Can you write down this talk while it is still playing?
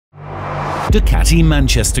Ducati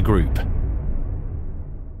Manchester Group.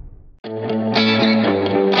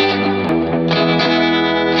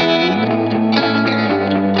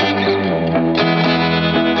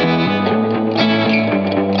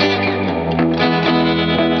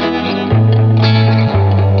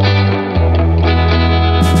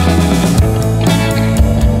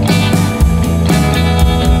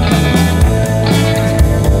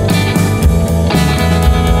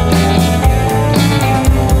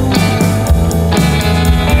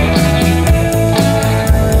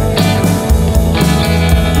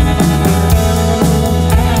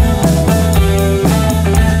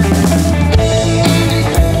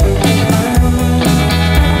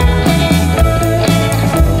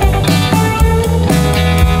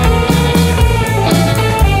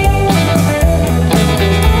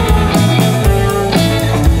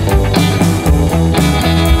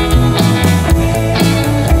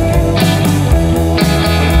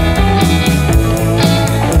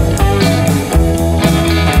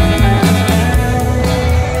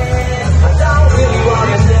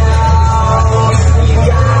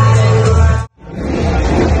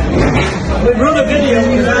 We run a video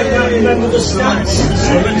because I can't remember the stats.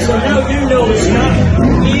 So now you know the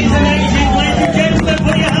stats. He is amazing, ladies and gentlemen.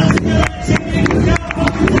 Put your hands together.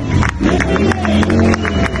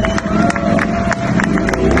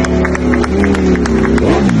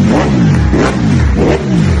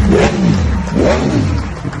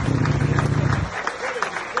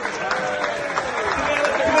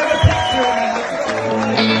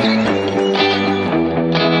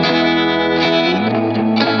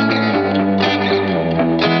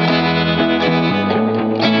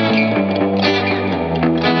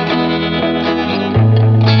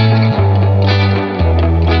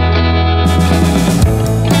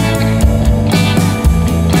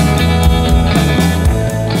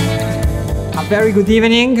 Very good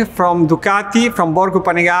evening from Ducati, from Borgo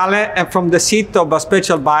Panigale, and from the seat of a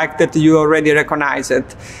special bike that you already recognized.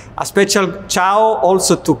 A special ciao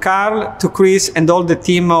also to Carl, to Chris, and all the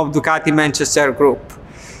team of Ducati Manchester Group.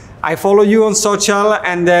 I follow you on social,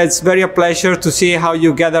 and it's very a pleasure to see how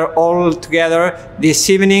you gather all together this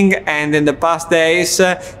evening and in the past days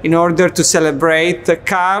in order to celebrate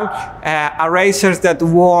Carl, a racer that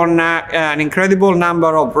won an incredible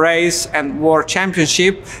number of races and world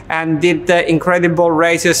championship and did incredible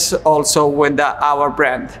races also with our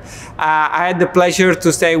brand. I had the pleasure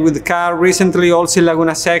to stay with Carl recently also in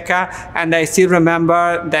Laguna Seca, and I still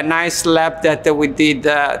remember the nice lap that we did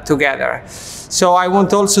together. So I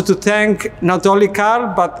want also to thank not only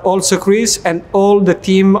Carl, but also Chris and all the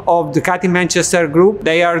team of Ducati Manchester Group.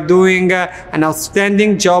 They are doing an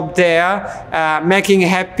outstanding job there, making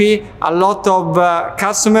happy a lot of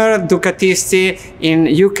customer Ducatisti in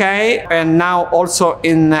UK and now also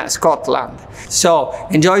in Scotland. So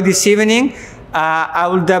enjoy this evening. I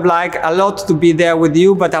would have liked a lot to be there with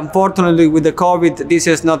you, but unfortunately with the COVID this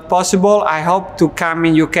is not possible. I hope to come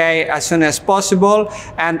in UK as soon as possible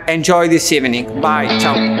and enjoy this evening. Bye,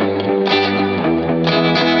 ciao.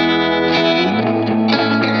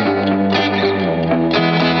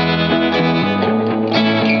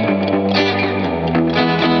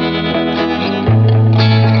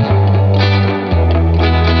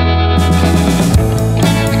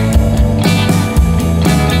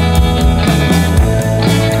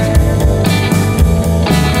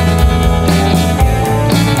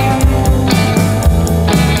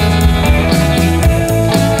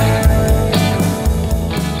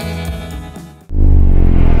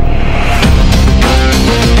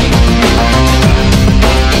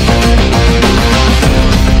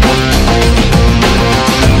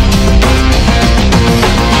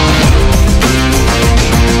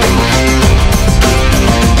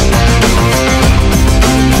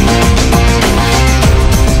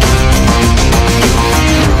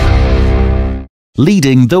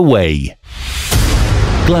 Leading the way.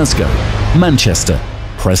 Glasgow, Manchester,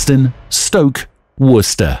 Preston, Stoke,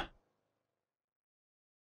 Worcester.